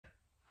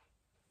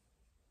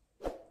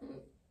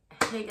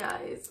Hey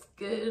guys,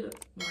 good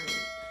morning.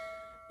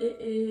 It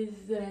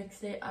is the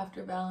next day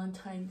after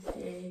Valentine's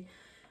Day.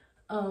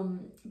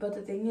 But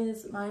the thing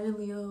is, mine and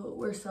Leo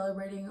were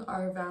celebrating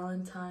our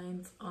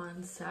Valentine's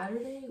on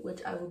Saturday,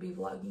 which I will be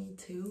vlogging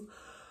too.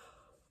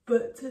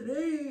 But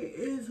today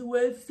is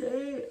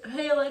Wednesday.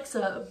 Hey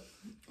Alexa,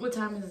 what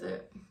time is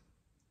it?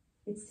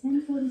 It's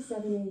 10:47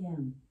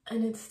 a.m.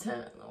 And it's 10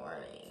 in the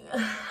morning.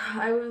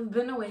 I've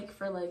been awake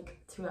for like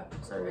 2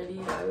 hours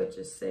already. I would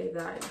just say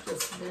that I've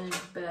just been in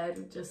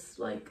bed, just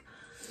like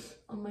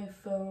on my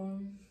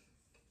phone,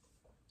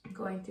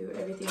 going through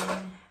everything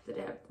that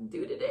I have to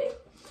do today.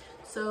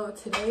 So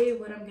today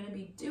what I'm gonna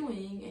be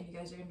doing, and you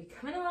guys are gonna be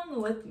coming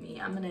along with me,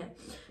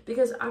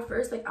 because at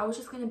first like I was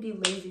just gonna be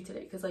lazy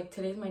today because like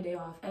today's my day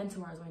off and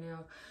tomorrow's my day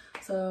off.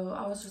 So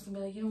I was just gonna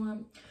be like, you know what,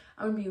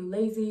 I'm gonna be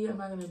lazy, I'm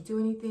not gonna do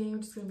anything,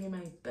 I'm just gonna be in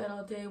my bed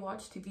all day,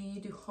 watch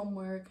TV, do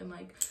homework, and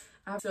like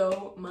I have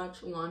so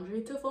much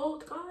laundry to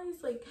fold,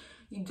 guys. Like,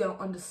 you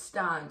don't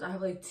understand. I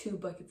have like 2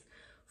 buckets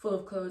full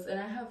of clothes and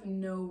I have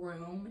no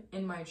room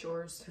in my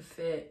drawers to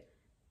fit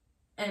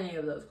any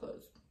of those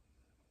clothes,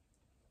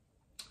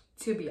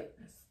 to be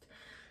honest.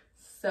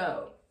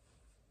 So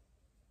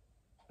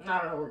I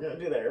don't know what we're gonna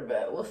do there,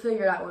 but we'll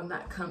figure it out when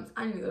that comes.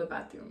 I need to go to the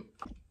bathroom.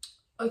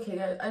 Okay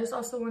guys, I just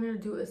also wanted to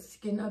do a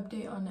skin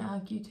update on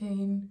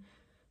Accutane.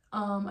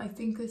 I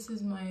think this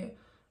is my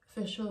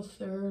official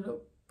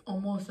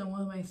almost done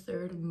with my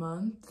 3rd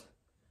month.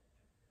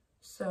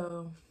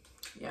 So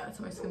yeah,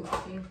 that's my skin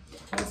talking.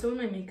 I'm also in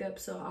my makeup,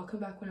 so I'll come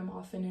back when I'm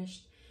all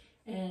finished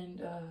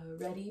and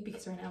ready,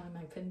 because right now I'm in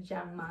my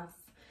pajamas.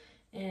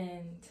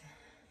 And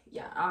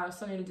yeah, I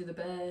also need to do the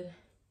bed.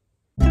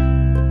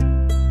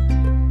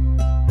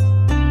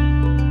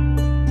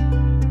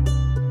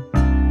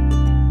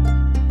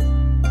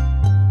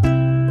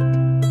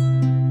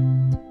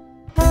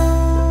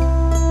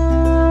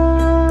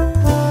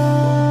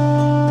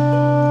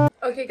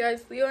 Okay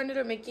guys, Leo ended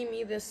up making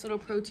me this little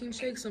protein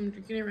shake, so I'm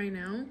drinking it right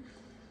now.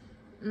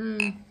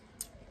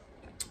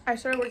 I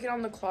started working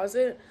on the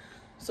closet,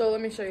 so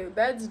let me show you. The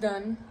bed's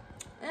done.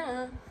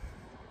 Yeah.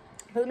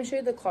 But let me show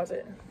you the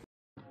closet.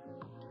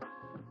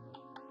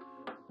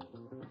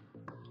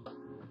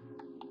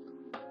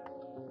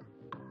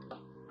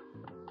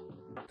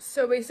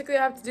 So basically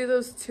I have to do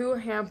those 2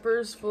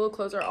 hampers full of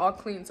clothes are all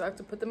clean, so I have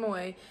to put them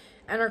away.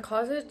 And our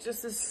closet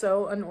just is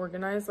so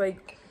unorganized.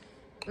 Like,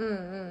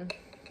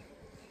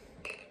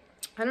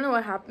 I don't know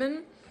what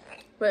happened,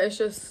 but it's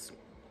just,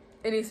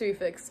 it needs to be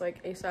fixed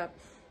like ASAP,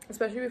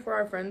 especially before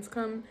our friends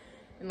come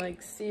and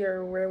like see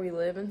where we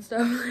live and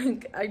stuff.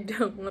 Like, I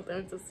don't want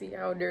them to see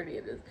how dirty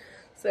it is.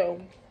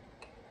 So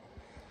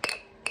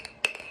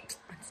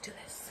let's do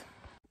this.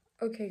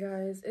 Okay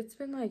guys, it's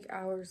been like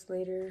hours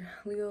later.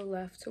 Leo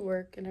left to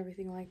work and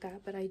everything like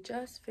that, but I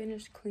just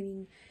finished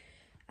cleaning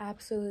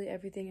absolutely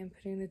everything and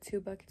putting the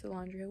 2 buckets of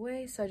laundry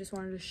away. So I just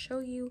wanted to show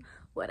you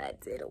what I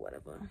did or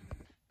whatever.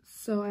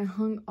 So I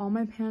hung all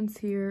my pants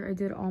here. I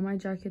did all my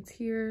jackets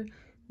here.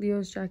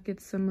 Leo's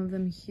jackets, some of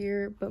them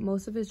here, but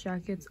most of his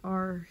jackets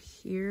are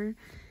here.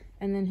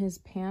 And then his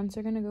pants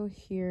are gonna go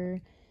here.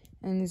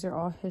 And these are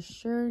all his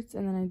shirts.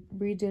 And then I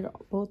redid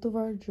both of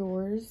our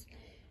drawers.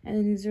 And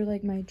then these are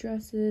like my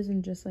dresses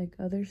and just like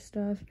other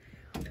stuff.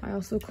 I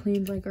also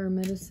cleaned like our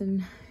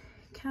medicine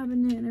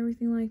cabinet and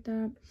everything like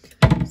that.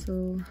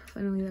 So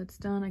finally that's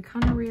done. I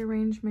kind of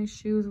rearranged my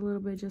shoes a little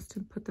bit just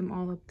to put them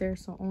all up there,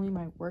 so only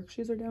my work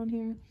shoes are down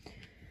here.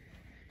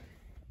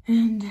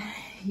 And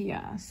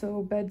yeah,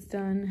 so bed's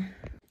done.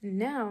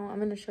 Now I'm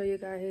gonna show you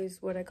guys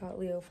what I got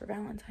Leo for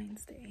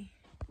Valentine's Day.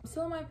 I'm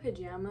still in my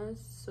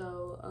pajamas,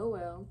 so oh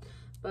well.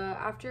 But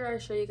after I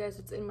show you guys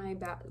what's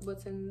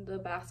in the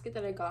basket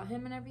that I got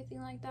him and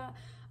everything like that,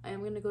 I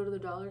am gonna go to the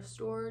dollar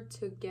store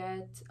to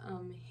get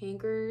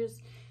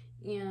hangers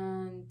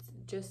and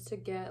just to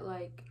get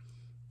like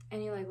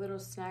any like little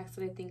snacks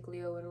that I think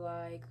Leo would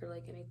like, or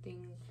like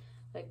anything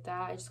like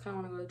that. I just kind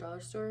of want to go to the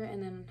dollar store,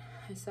 and then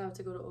I still have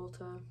to go to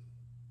Ulta.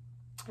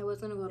 I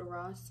was gonna go to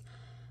Ross,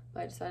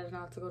 but I decided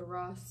not to go to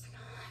Ross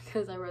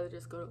because I'd rather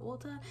just go to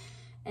Ulta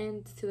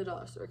and to the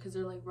dollar store because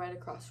they're like right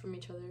across from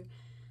each other.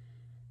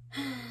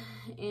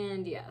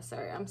 And yeah,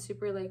 sorry, I'm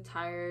super like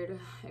tired.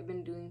 I've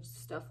been doing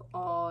stuff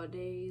all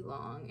day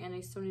long and I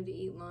still need to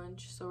eat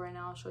lunch. So right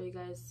now I'll show you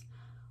guys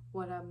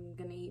what I'm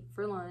gonna eat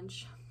for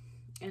lunch,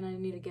 and I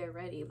need to get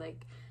ready.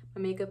 Like,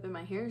 my makeup and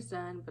my hair is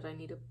done, but I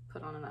need to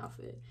put on an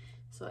outfit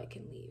so I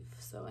can leave.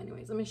 So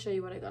anyways, let me show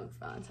you what I got for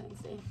Valentine's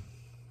Day.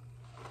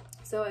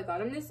 So I got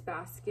him this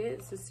basket.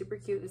 This is super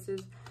cute. This is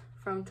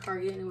from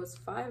Target and it was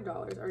 $5.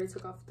 I already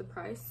took off the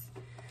price.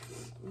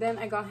 Then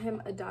I got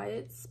him a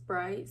Diet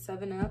Sprite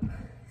 7-Up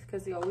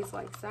because he always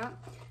likes that.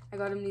 I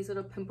got him these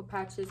little pimple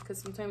patches because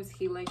sometimes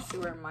he likes to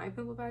wear my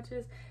pimple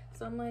patches.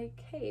 So I'm like,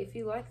 hey, if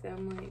you like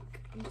them, like,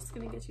 I'm just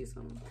gonna get you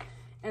some.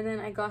 And then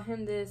I got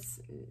him this,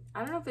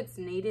 I don't know if it's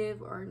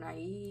Native or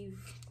Naive.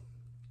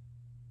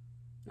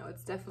 No,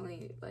 it's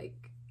definitely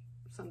like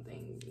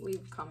something.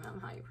 Leave a comment on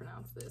how you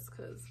pronounce this,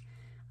 because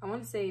I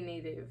want to say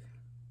Native,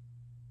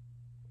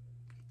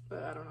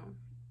 but I don't know.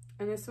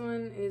 And this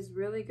one is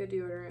really good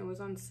deodorant. It was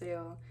on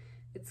sale.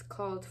 It's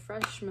called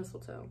Fresh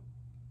Mistletoe.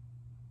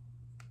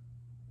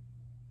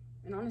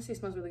 And honestly, it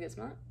smells really good.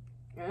 Smell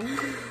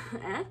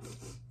it?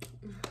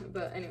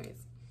 But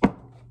anyways.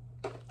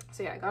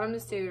 So yeah, I got him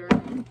this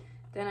deodorant.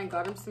 Then I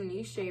got him some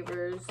new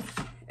shavers.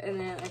 And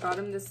then I got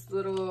him this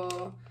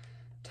little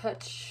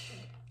touch.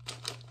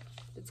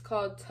 It's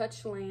called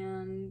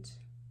Touchland.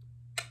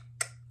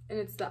 And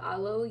it's the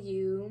Aloe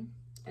U.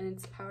 And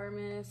it's Power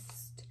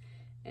Mist.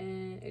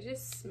 And it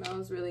just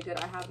smells really good.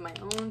 I have my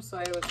own, so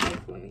I was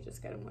like, let me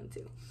just get him one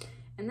too.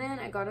 And then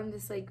I got him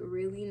this like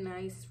really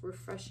nice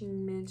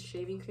refreshing mint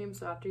shaving cream,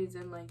 so after he's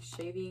done like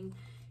shaving,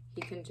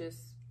 he can just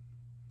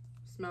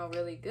smell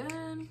really good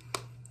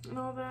and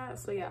all that.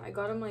 So yeah, I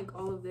got him like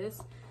all of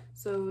this.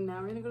 So now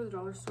we're gonna go to the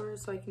dollar store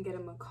so I can get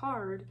him a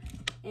card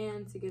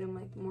and to get him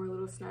like more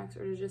little snacks,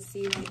 or to just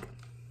see like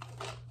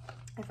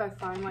if I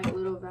find like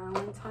little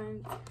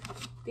Valentine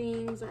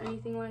things or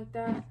anything like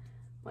that,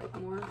 like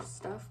more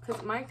stuff.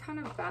 Because my kind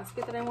of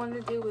basket that I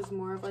wanted to do was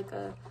more of like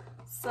a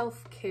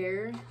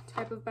self-care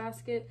type of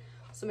basket.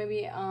 So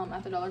maybe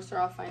at the dollar store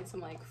I'll find some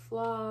like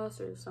floss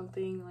or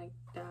something like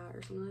that,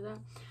 or something like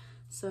that.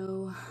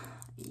 So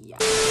yeah.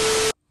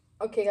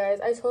 Okay guys,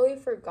 I totally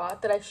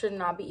forgot that I should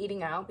not be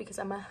eating out because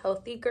I'm a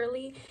healthy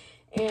girly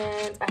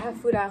and I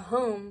have food at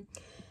home.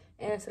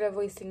 And instead of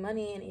wasting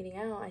money and eating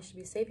out, I should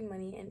be saving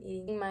money and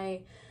eating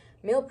my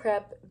meal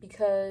prep,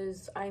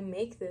 because I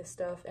make this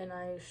stuff and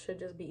I should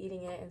just be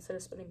eating it instead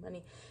of spending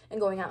money and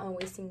going out and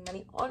wasting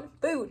money on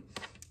food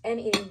and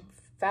eating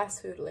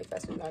fast food. Like,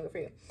 fast food is not good for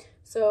you.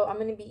 So I'm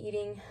gonna be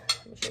eating,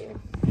 let me show you,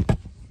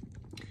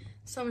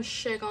 some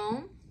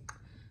chicken,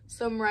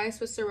 some rice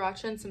with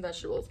sriracha, and some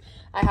vegetables.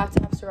 I have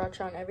to have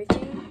sriracha on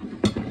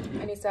everything.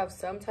 It needs to have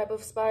some type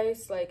of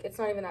spice. Like, it's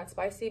not even that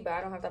spicy, but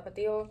I don't have that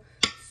patillo.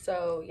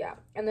 So yeah,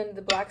 and then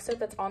the black stuff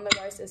that's on the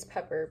rice is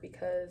pepper,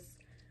 because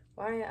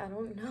why, I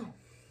don't know.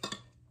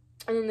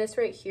 And then this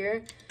right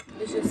here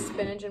is just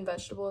spinach and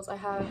vegetables. I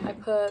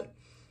put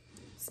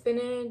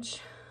spinach,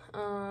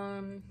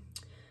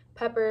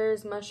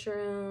 peppers,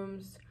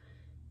 mushrooms,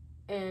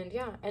 and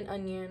yeah, an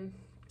onion,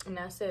 and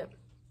that's it.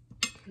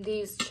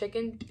 These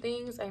chicken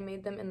things, I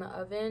made them in the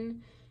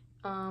oven.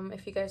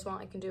 If you guys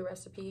want, I can do a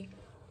recipe.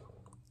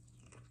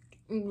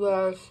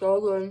 They're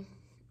so good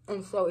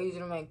and so easy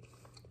to make,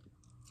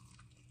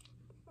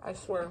 I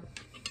swear.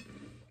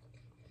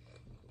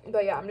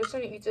 But yeah, I'm just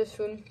gonna eat this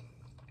food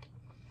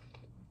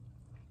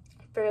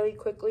fairly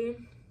quickly,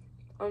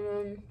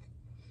 and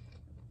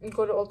then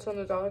go to Ulta in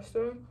the dollar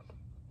store,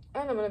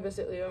 and I'm gonna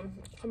visit Leo,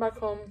 come back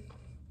home,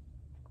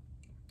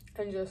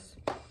 and just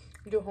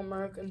do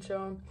homework and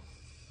chill,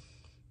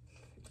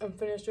 and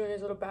finish doing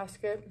his little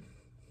basket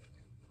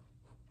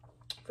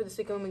for the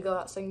second when we go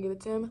out, so I can give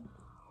it to him,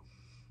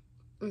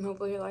 and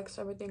hopefully he likes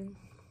everything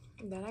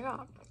that I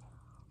got.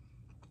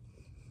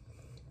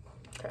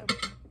 Okay.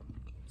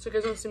 So if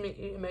you guys don't see me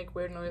eat and make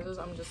weird noises,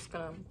 I'm just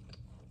gonna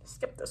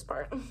skip this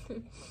part.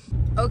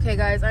 Okay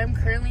guys, I'm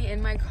currently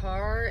in my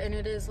car and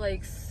it is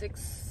like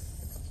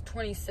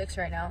 6:26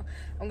 right now.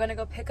 I'm gonna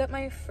go pick up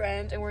my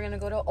friend and we're gonna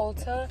go to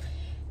Ulta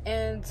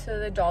and to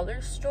the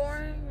dollar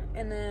store,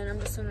 and then I'm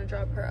just gonna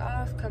drop her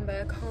off, come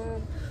back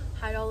home,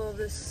 hide all of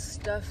this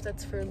stuff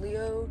that's for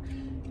Leo,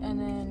 and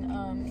then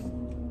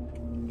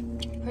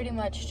pretty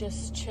much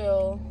just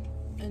chill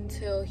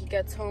until he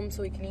gets home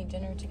so we can eat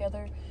dinner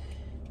together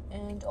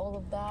and all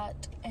of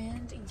that.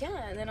 And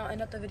yeah, and then I'll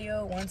end up the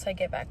video once I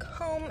get back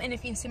home, and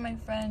if you see my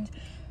friend,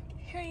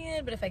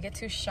 period. But if I get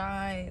too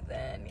shy,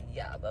 then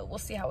yeah, but we'll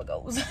see how it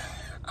goes.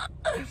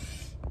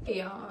 Okay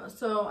y'all,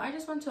 so I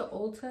just went to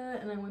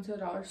Ulta and I went to the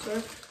dollar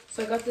store.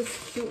 So I got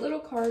this cute little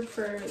card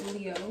for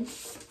Leo,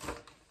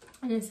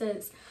 and it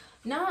says,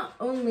 "Not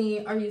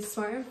only are you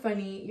smart and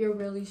funny, you're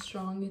really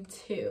strong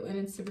too." And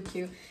it's super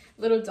cute.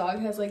 Little dog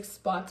has like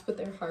spots, but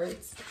they're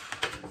hearts.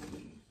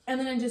 And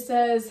then it just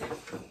says,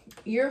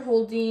 "You're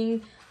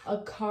holding a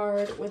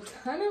card with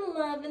a ton of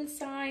love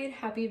inside.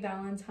 Happy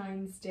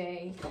Valentine's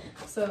Day."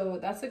 So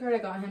that's the card I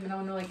got him, and I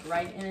want to like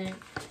write in it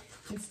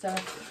and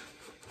stuff.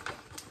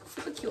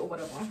 Super cute or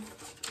whatever.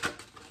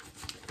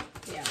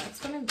 Yeah,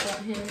 that's what I got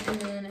him.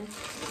 And then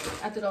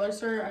at the dollar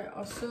store, I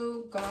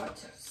also got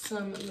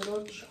some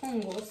little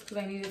chongos because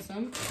I needed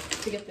some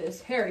to get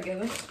this hair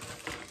together.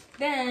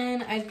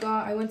 Then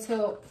I went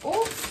to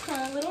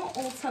Ulta, little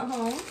Ulta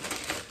haul.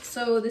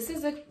 So this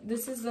is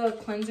a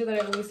cleanser that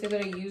I always say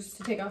that I use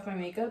to take off my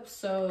makeup.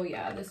 So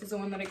yeah, this is the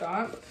one that I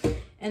got.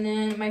 And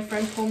then my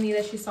friend told me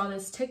that she saw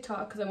this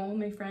TikTok, because I went with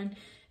my friend,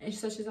 and she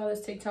said she saw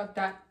this TikTok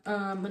that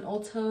an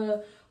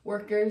Ulta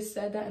worker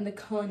said that in the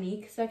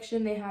Clinique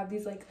section they have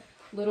these like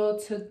little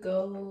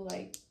to-go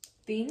like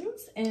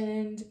things,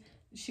 and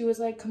she was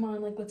like, "Come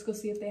on, like let's go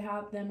see if they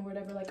have them or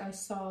whatever." Like I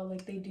saw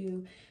like they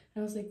do, and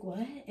I was like,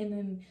 "What?" And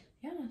then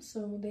yeah,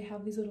 so they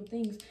have these little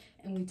things,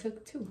 and we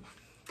took 2.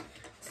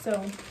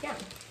 So yeah,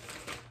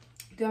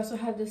 they also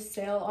had this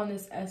sale on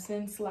this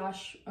Essence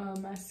slash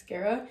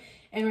mascara,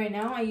 and right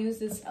now I use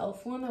this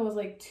e.l.f. one that was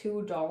like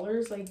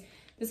 $2. Like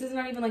this is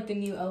not even like the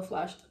new e.l.f.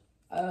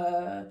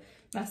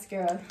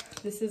 mascara.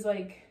 This is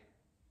like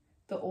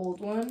the old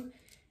one,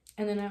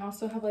 And then I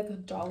also have like a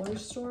dollar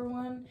store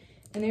one,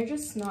 and they're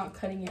just not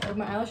cutting it. Like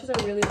my eyelashes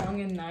are really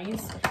long and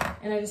nice,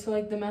 and I just feel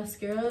like the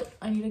mascara,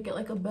 I need to get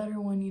like a better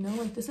one, you know?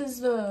 Like this is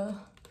the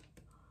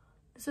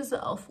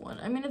e.l.f. one.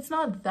 I mean, it's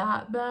not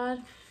that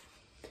bad,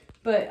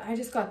 but I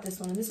just got this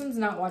one. This one's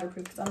not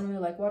waterproof because I don't really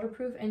like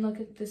waterproof. And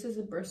look, this is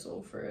a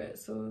bristle for it.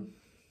 So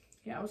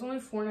yeah, it was only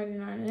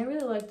 $4.99, and I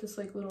really like this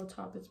like little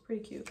top. It's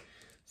pretty cute.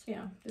 So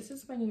yeah, this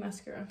is my new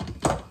mascara.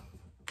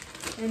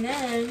 And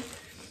then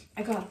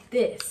I got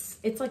this.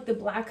 It's like the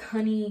black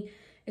honey.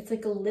 It's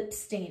like a lip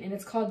stain, and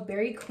it's called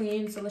Berry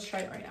Queen. So let's try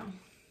it right now.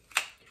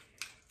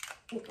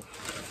 Ooh.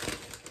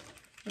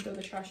 I'll throw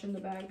the trash in the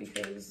bag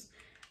because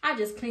I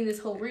just cleaned this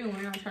whole room.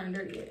 We're not trying to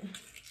dirty it.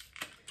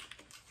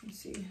 Let's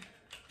see.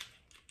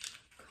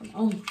 Come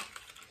on.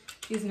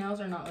 These nails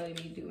are not letting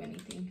me do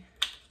anything.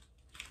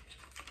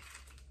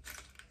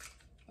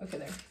 Okay,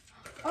 there.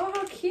 Oh,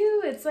 how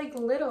cute. It's like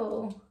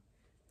little.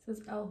 It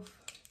says e.l.f.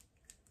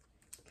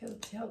 Okay,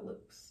 let's see how it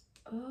looks.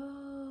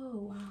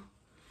 Oh, wow.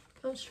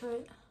 Let's try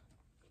it.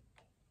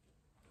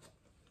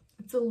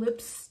 It's a lip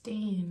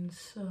stain,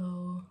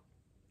 so...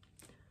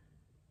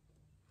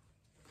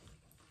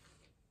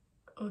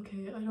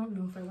 Okay, I don't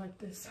know if I like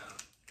this.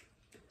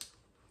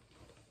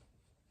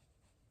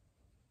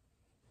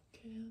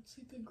 Okay, let's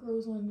see if it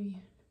grows on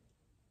me.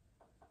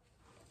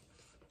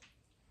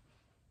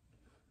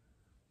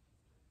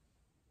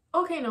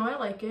 Okay, no, I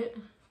like it.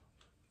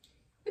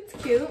 It's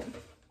cute.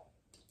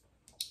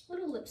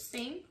 Little lip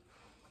stain.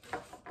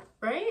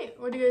 Right?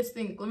 What do you guys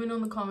think? Let me know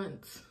in the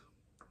comments.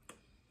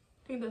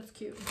 I think that's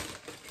cute.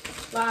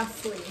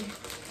 Lastly,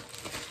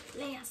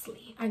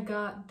 I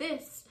got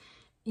this.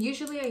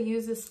 Usually I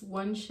use this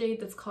one shade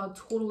that's called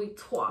Totally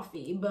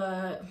Toffee,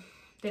 but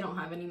they don't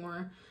have any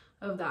more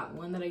of that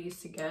one that I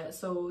used to get.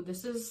 So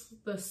this is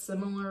the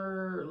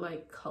similar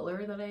like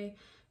color that I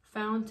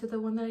found to the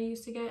one that I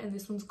used to get, and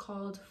this one's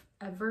called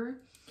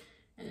Ever,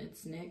 and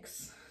it's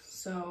NYX.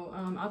 So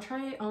I'll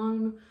try it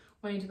on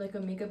when I do like a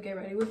makeup get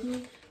ready with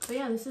me. But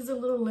yeah, this is a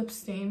little lip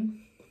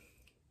stain.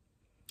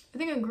 I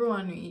think it grew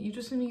on me. You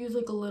just need to use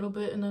like a little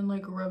bit and then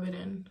like rub it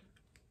in.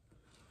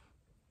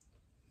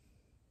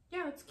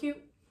 Yeah, it's cute.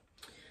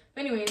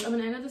 But anyways, I'm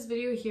gonna end this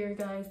video here,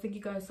 guys. Thank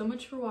you guys so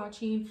much for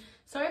watching.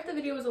 Sorry if the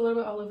video was a little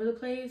bit all over the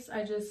place.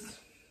 I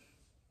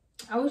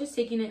was just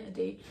taking it a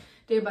day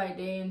by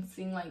day and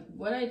seeing like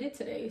what I did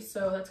today.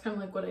 So that's kind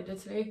of like what I did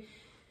today.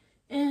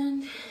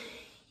 And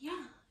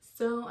yeah,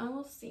 so I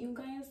will see you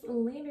guys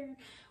later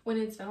when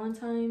it's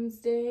Valentine's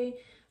Day.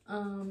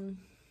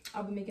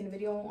 I'll be making a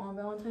video on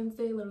Valentine's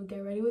Day, a little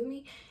get ready with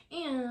me,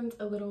 and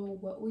a little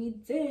what we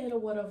did or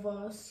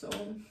whatever. So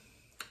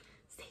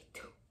stay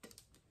tuned.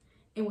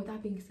 And with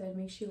that being said,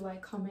 make sure you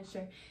like, comment,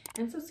 share,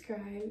 and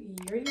subscribe. You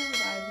already know the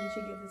vibes. Make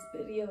sure you give this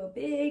video a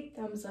big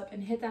thumbs up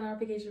and hit that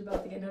notification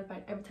bell to get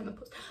notified every time I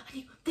post a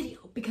new video.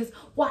 Because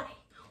why?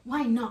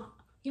 Why not?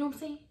 You know what I'm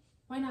saying?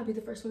 Why not be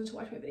the first one to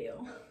watch my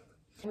video?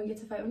 When we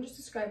get to 500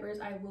 subscribers,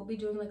 I will be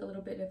doing like a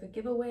little bit of a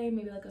giveaway,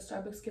 maybe like a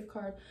Starbucks gift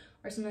card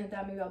or something like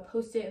that. Maybe I'll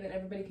post it and then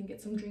everybody can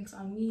get some drinks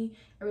on me.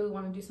 I really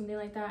want to do something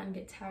like that and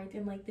get tagged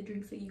in like the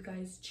drinks that you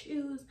guys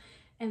choose.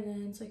 And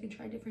then so I can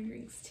try different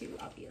drinks too,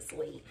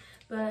 obviously.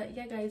 But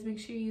yeah, guys, make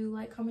sure you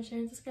like, comment, share,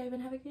 and subscribe,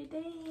 and have a great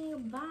day.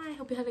 Bye.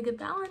 Hope you had a good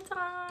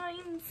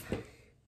Valentine's.